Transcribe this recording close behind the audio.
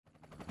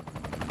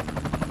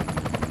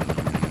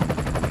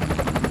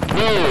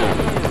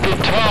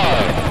guitar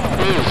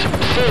is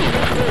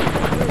safe.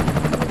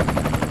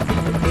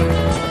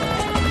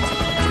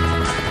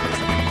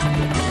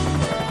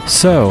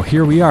 So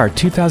here we are,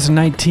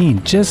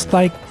 2019, just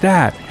like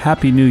that.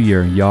 Happy New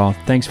Year, y'all.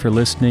 Thanks for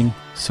listening.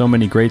 So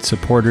many great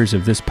supporters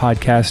of this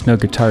podcast, No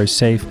Guitar is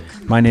Safe.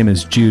 My name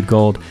is Jude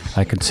Gold.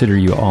 I consider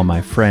you all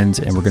my friends,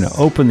 and we're going to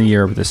open the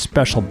year with a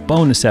special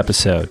bonus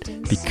episode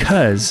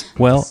because,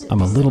 well,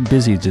 I'm a little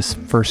busy this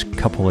first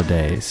couple of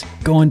days.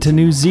 Going to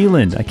New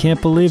Zealand. I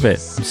can't believe it.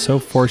 I'm so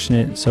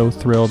fortunate, so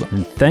thrilled,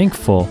 and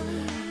thankful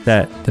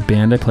that the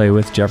band I play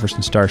with,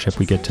 Jefferson Starship,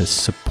 we get to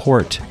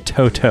support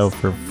Toto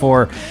for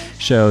 4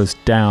 shows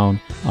down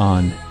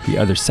on the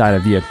other side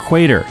of the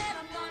equator.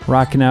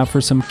 Rocking out for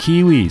some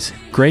Kiwis.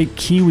 Great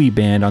Kiwi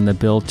band on the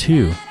bill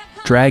too,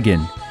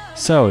 Dragon.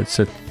 So it's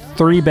a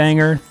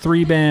 3-banger,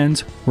 3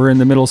 bands. We're in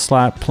the middle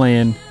slot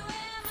playing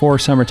 4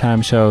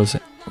 summertime shows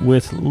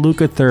with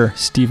Lukather,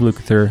 Steve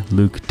Lukather,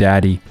 Luke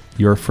Daddy,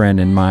 your friend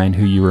and mine,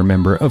 who you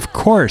remember, of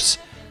course,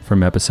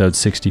 from episode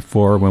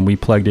 64 when we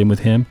plugged in with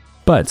him.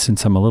 But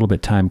since I'm a little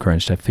bit time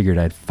crunched, I figured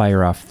I'd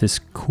fire off this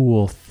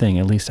cool thing,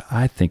 at least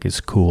I think is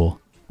cool,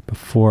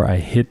 before I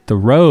hit the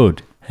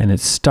road. And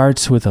it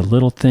starts with a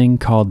little thing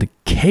called the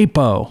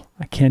capo.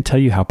 I can't tell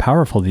you how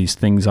powerful these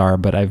things are,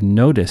 but I've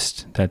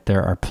noticed that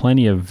there are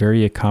plenty of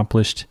very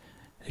accomplished,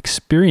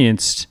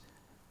 experienced,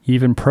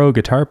 even pro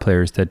guitar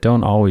players that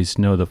don't always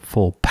know the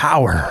full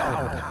power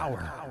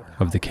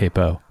of the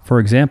capo. For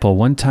example,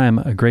 one time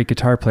a great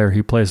guitar player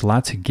who plays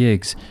lots of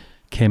gigs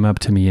came up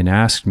to me and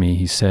asked me,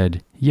 he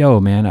said, "Yo,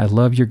 man, I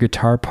love your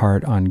guitar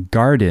part on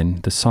Garden,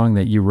 the song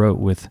that you wrote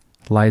with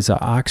Liza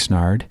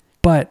Oxnard,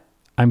 but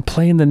I'm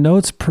playing the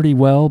notes pretty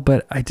well,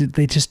 but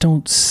they just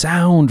don't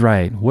sound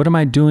right. What am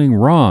I doing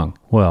wrong?"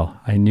 Well,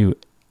 I knew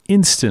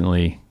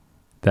instantly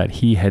that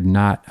he had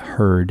not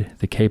heard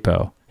the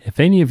capo. If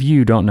any of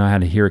you don't know how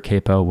to hear a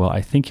capo, well,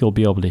 I think you'll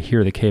be able to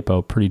hear the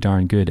capo pretty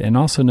darn good and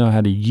also know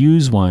how to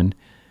use one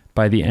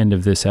by the end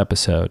of this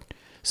episode.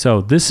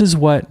 So this is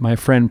what my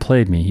friend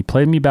played me. He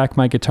played me back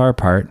my guitar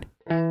part.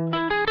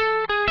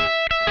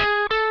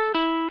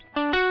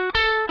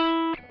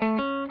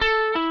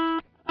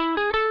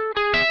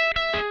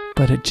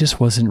 But it just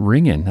wasn't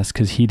ringing. That's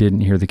because he didn't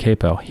hear the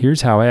capo.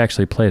 Here's how I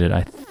actually played it.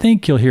 I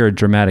think you'll hear a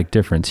dramatic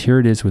difference. Here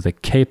it is with a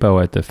capo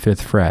at the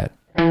 5th fret.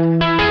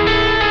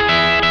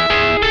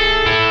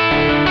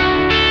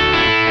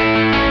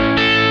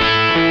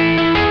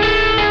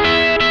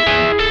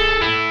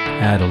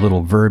 Add a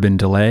little verb and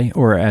delay,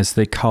 or as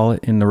they call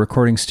it in the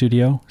recording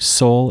studio,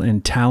 soul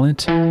and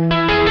talent.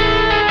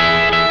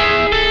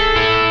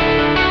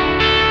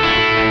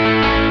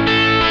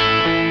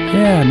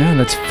 Yeah, now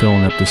that's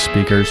filling up the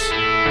speakers.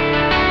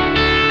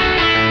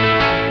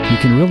 You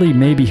can really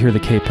maybe hear the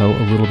capo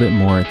a little bit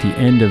more at the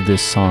end of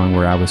this song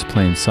where I was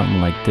playing something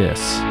like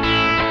this.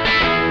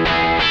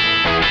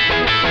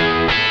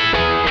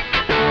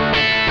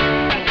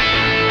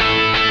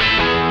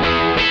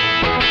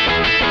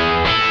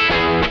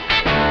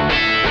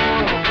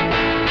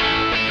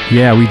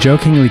 Yeah, we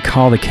jokingly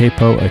call the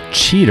capo a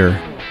cheater,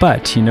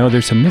 but you know,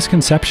 there's a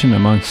misconception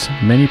amongst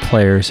many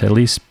players, at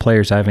least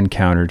players I've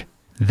encountered,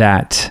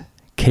 that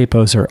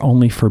capos are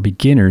only for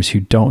beginners who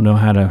don't know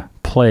how to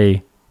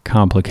play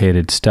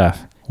complicated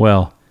stuff.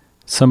 Well,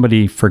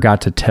 somebody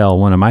forgot to tell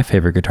one of my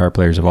favorite guitar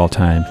players of all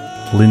time,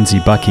 Lindsey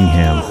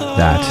Buckingham,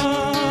 that.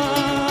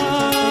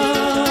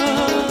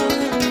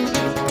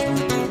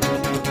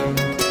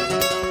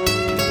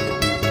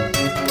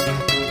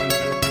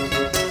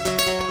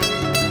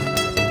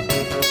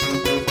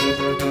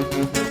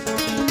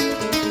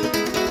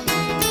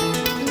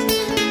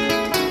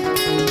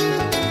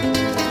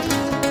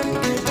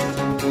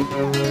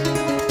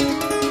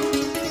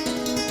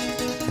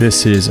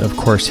 This is, of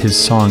course, his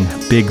song,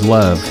 Big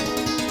Love.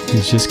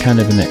 He's just kind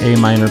of in the A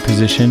minor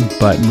position,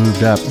 but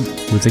moved up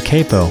with the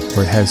capo,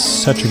 where it has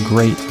such a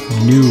great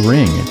new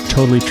ring. It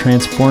totally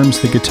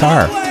transforms the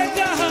guitar.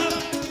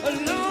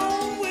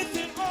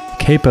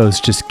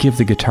 Capos just give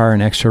the guitar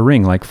an extra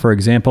ring. Like, for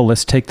example,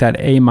 let's take that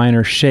A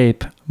minor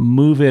shape,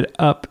 move it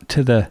up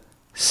to the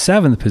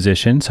 7th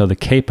position, so the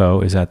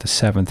capo is at the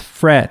 7th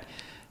fret,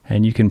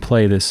 and you can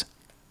play this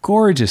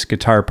gorgeous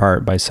guitar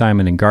part by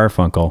Simon and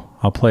Garfunkel.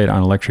 I'll play it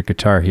on electric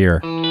guitar here.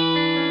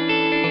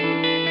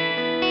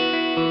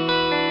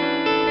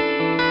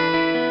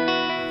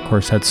 Of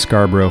course, that's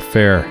Scarborough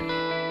Fair.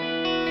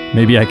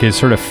 Maybe I could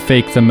sort of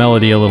fake the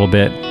melody a little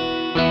bit.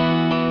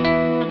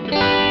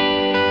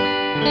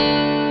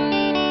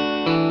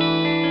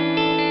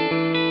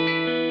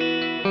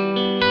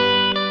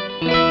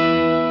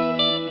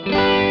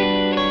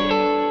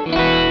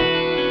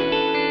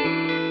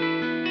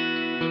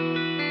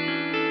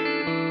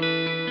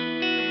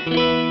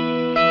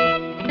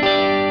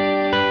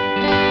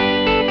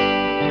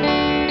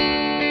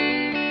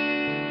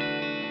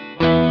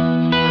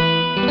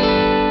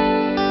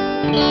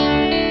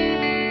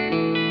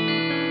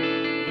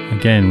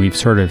 Again, we've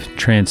sort of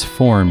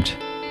transformed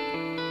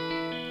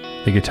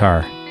the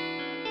guitar.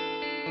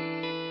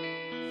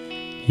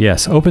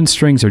 Yes, open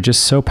strings are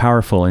just so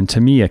powerful, and to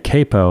me, a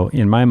capo,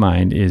 in my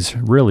mind, is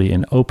really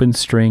an open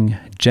string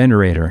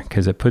generator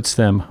because it puts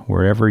them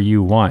wherever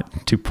you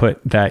want to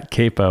put that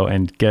capo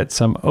and get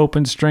some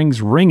open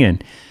strings ringing.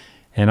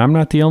 And I'm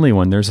not the only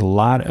one. There's a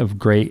lot of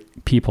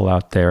great people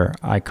out there.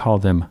 I call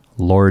them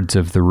Lords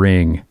of the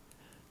Ring.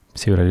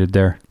 See what I did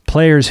there?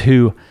 Players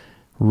who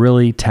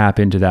really tap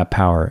into that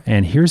power.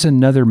 And here's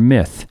another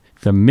myth.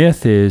 The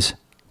myth is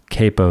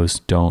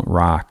capos don't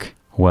rock.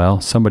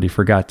 Well, somebody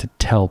forgot to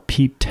tell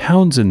Pete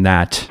Townsend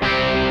that.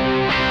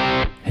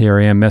 Here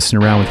I am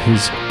messing around with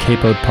his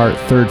capoed part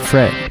 3rd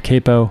fret,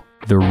 Capo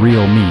The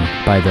Real Me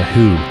by The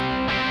Who.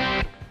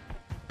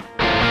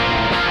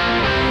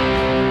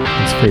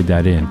 Let's fade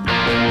that in.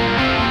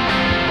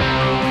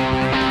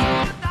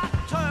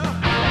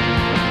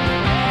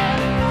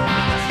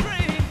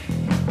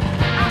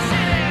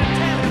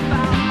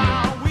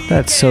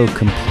 That so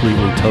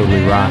completely,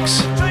 totally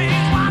rocks.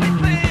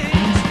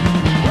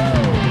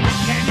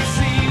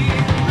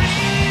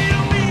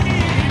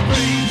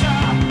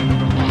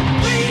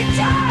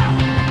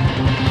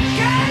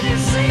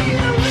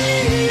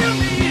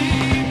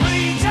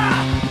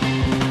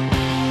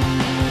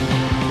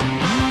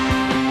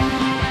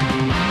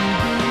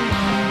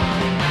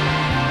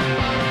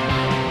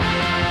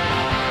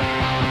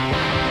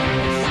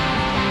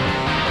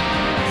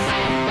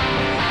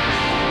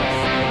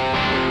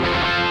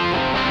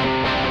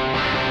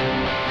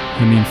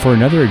 I mean, for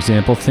another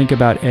example, think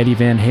about Eddie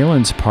Van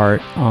Halen's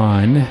part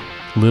on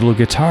Little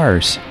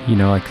Guitars. You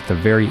know, like the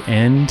very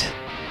end,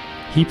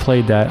 he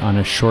played that on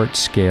a short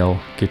scale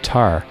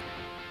guitar.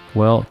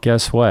 Well,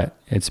 guess what?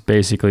 It's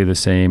basically the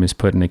same as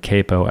putting a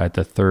capo at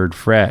the 3rd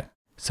fret.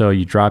 So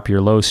you drop your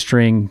low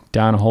string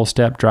down a whole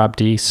step, drop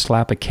D,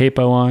 slap a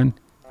capo on.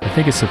 I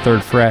think it's the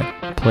 3rd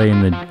fret, play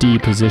in the D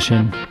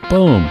position.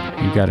 Boom,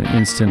 you got an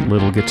instant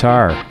little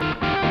guitar.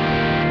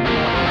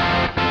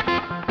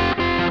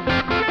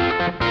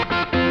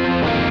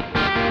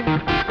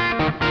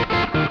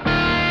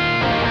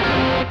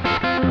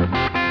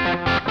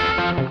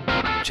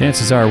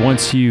 Chances are,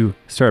 once you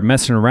start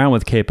messing around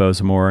with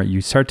capos more,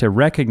 you start to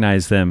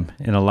recognize them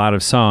in a lot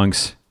of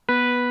songs.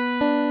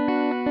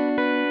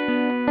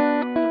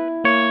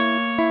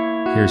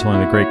 Here's one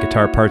of the great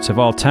guitar parts of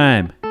all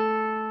time.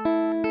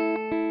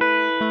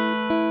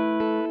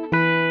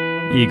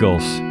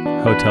 Eagles,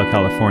 Hotel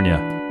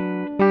California.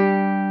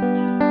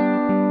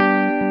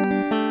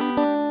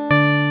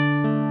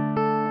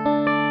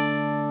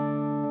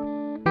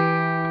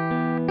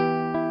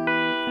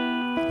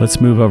 Let's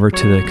move over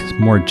to the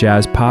more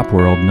jazz pop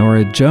world.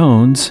 Norah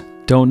Jones,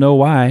 Don't Know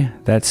Why.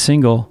 That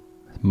single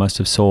must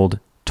have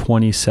sold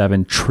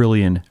 27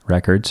 trillion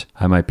records.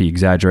 I might be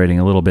exaggerating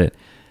a little bit,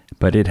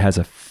 but it has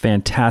a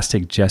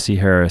fantastic Jesse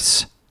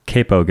Harris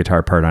capo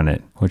guitar part on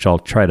it, which I'll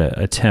try to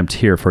attempt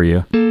here for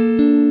you.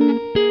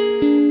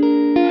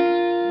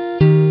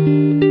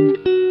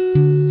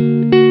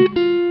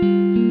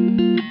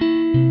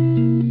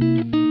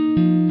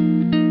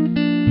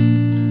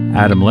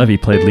 Adam Levy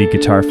played lead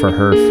guitar for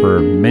her for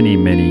many,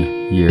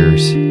 many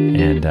years,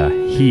 and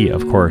he,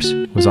 of course,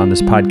 was on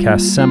this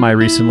podcast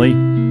semi-recently.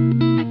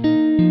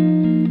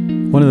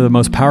 One of the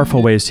most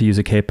powerful ways to use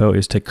a capo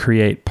is to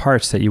create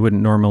parts that you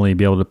wouldn't normally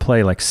be able to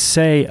play. Like,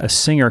 say a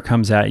singer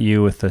comes at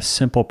you with a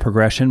simple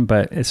progression,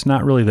 but it's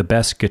not really the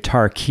best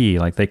guitar key.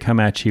 Like, they come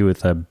at you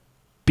with a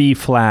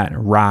B-flat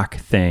rock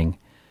thing,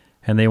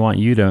 and they want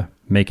you to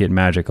make it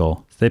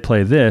magical. They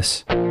play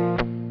this.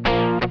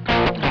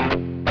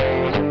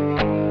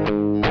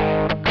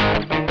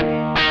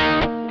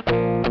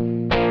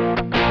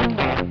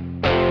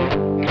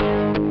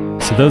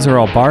 So those are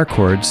all bar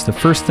chords. The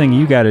first thing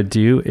you got to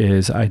do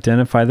is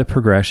identify the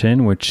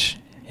progression, which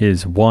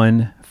is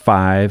 1,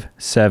 5,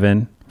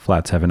 7,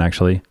 flat 7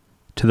 actually,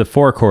 to the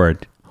 4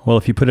 chord. Well,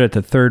 if you put it at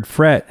the 3rd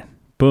fret,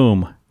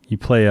 boom, you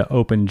play an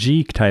open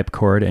G type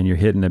chord and you're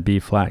hitting a B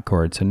flat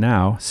chord. So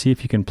now see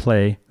if you can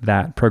play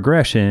that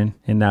progression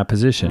in that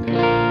position.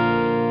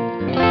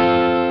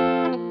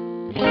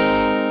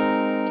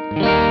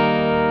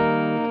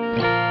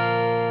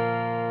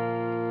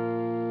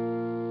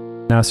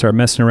 Now start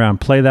messing around.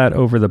 Play that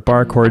over the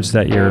bar chords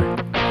that your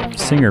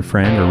singer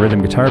friend or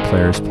rhythm guitar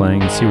player is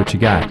playing and see what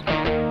you got.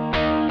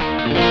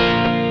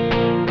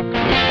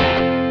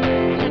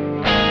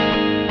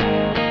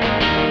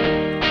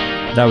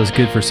 That was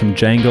good for some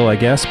jangle, I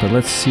guess, but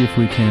let's see if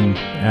we can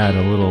add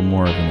a little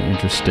more of an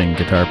interesting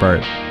guitar part.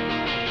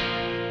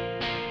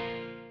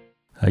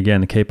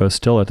 Again, the capo's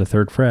still at the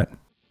 3rd fret.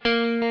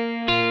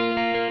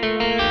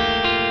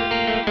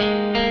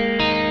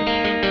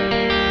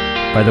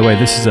 By the way,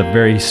 this is a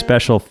very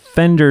special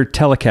Fender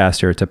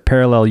Telecaster. It's a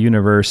Parallel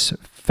Universe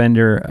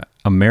Fender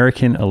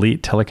American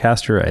Elite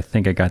Telecaster. I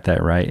think I got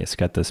that right. It's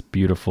got this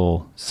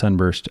beautiful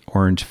sunburst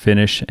orange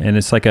finish, and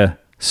it's like a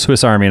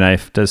Swiss Army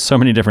knife. Does so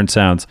many different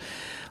sounds.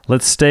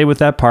 Let's stay with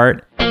that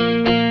part.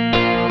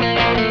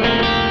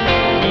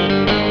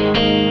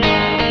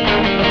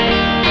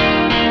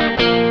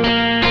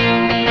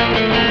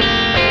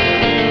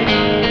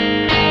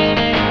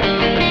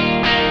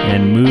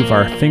 And move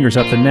our fingers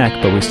up the neck,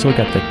 but we still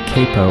got the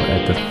capo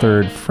at the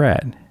 3rd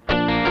fret.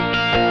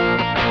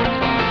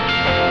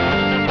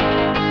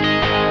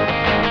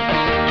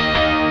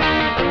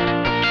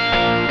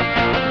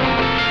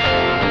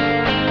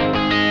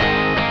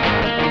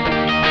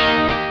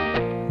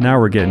 Now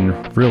we're getting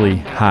really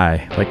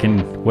high, like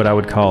in what I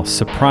would call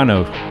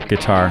soprano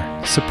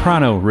guitar,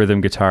 soprano rhythm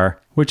guitar,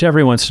 which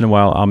every once in a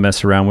while I'll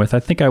mess around with. I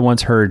think I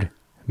once heard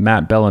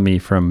Matt Bellamy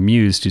from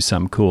Muse do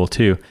something cool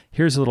too.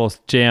 Here's a little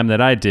jam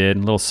that I did, a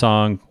little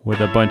song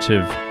with a bunch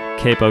of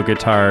capo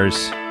guitars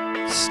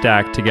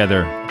stacked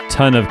together,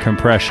 ton of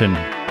compression.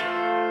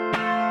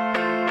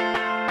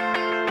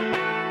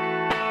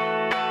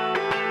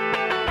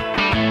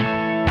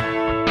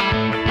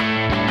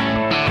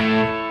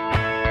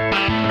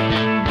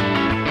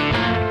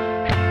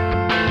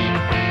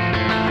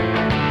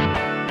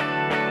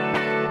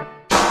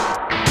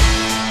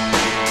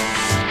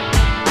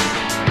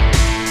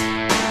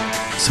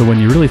 So when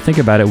you really think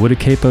about it, what do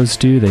capos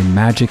do? They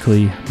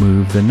magically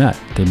move the nut.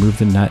 They move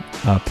the nut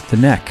up the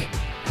neck.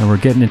 And we're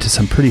getting into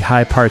some pretty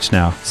high parts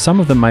now. Some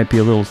of them might be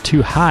a little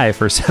too high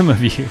for some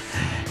of you.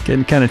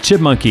 Getting kind of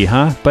chipmunky,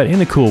 huh? But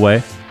in a cool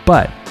way.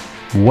 But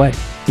what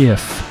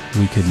if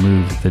we could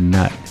move the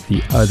nut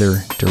the other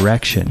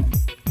direction?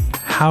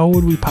 How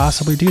would we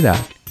possibly do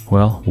that?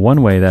 Well,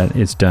 one way that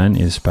it's done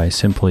is by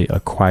simply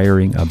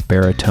acquiring a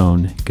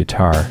baritone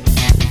guitar.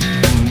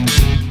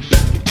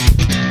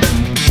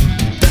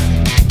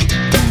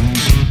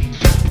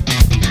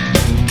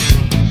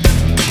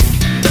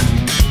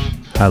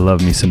 I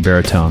love me some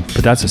baritone,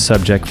 but that's a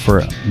subject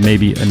for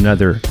maybe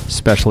another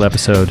special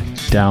episode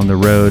down the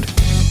road.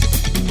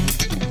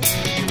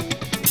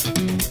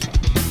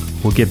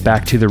 We'll get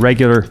back to the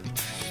regular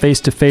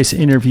face-to-face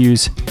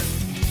interviews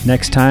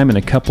next time in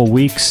a couple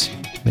weeks.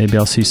 Maybe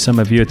I'll see some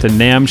of you at the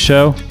NAMM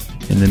show.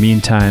 In the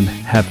meantime,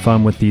 have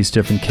fun with these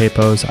different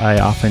capos.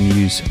 I often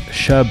use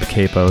Shub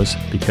capos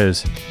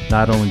because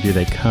not only do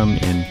they come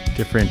in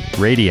different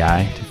radii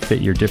to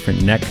fit your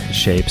different neck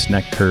shapes,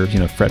 neck curves,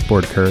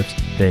 fretboard curves,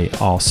 they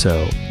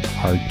also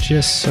are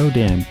just so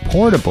damn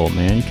portable,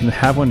 man. You can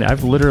have one.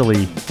 I've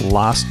literally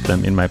lost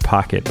them in my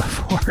pocket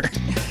before.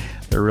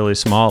 They're really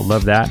small.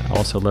 Love that.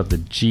 Also love the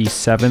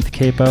G7th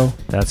capo.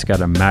 That's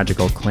got a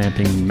magical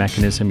clamping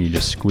mechanism. You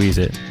just squeeze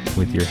it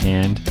with your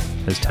hand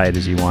as tight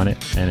as you want it,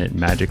 and it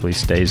magically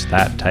stays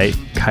that tight.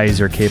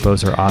 Kaiser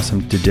capos are awesome.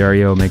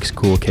 D'Addario makes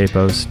cool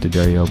capos.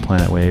 D'Addario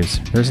Planet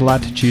Waves. There's a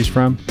lot to choose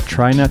from.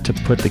 Try not to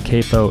put the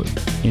capo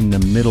in the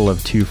middle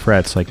of 2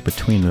 frets, like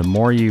between. The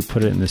more you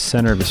put it in the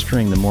center of a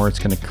string, the more it's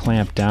going to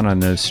clamp down on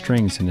those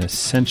strings and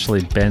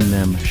essentially bend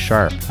them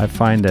sharp. I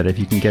find that if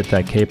you can get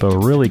that capo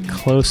really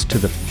close to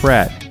the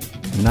fret,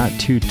 not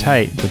too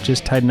tight, but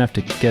just tight enough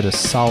to get a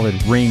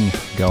solid ring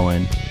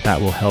going, that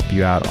will help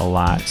you out a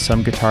lot.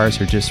 Some guitars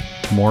are just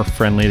more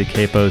friendly to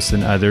capos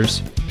than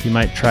others. You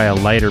might try a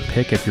lighter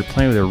pick. If you're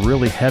playing with a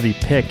really heavy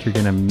pick, you're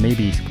going to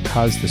maybe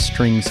cause the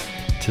strings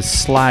to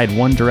slide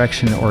one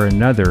direction or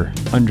another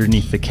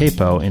underneath the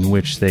capo, in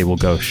which they will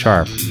go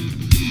sharp.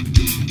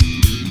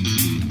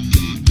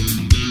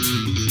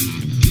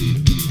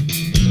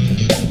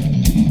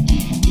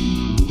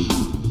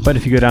 But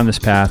if you go down this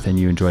path and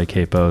you enjoy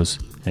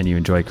capos and you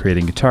enjoy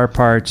creating guitar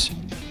parts,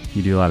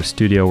 you do a lot of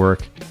studio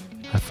work,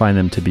 I find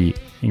them to be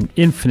an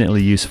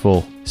infinitely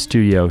useful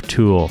studio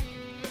tool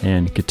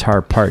and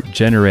guitar part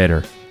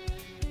generator.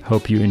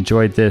 Hope you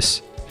enjoyed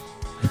this.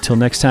 Until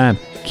next time,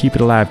 keep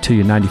it alive till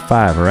you're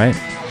 95, all right?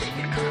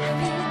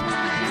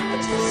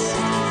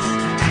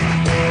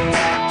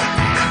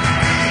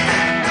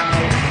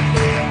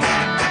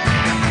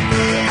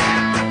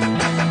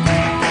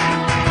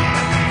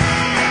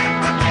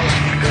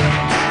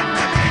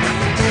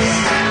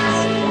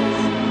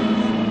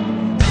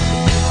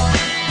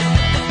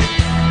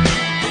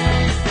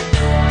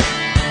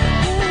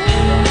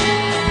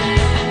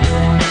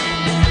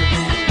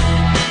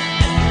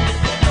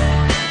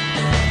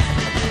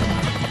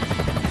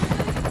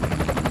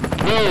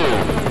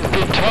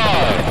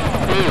 Guitar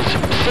is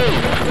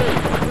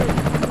safe.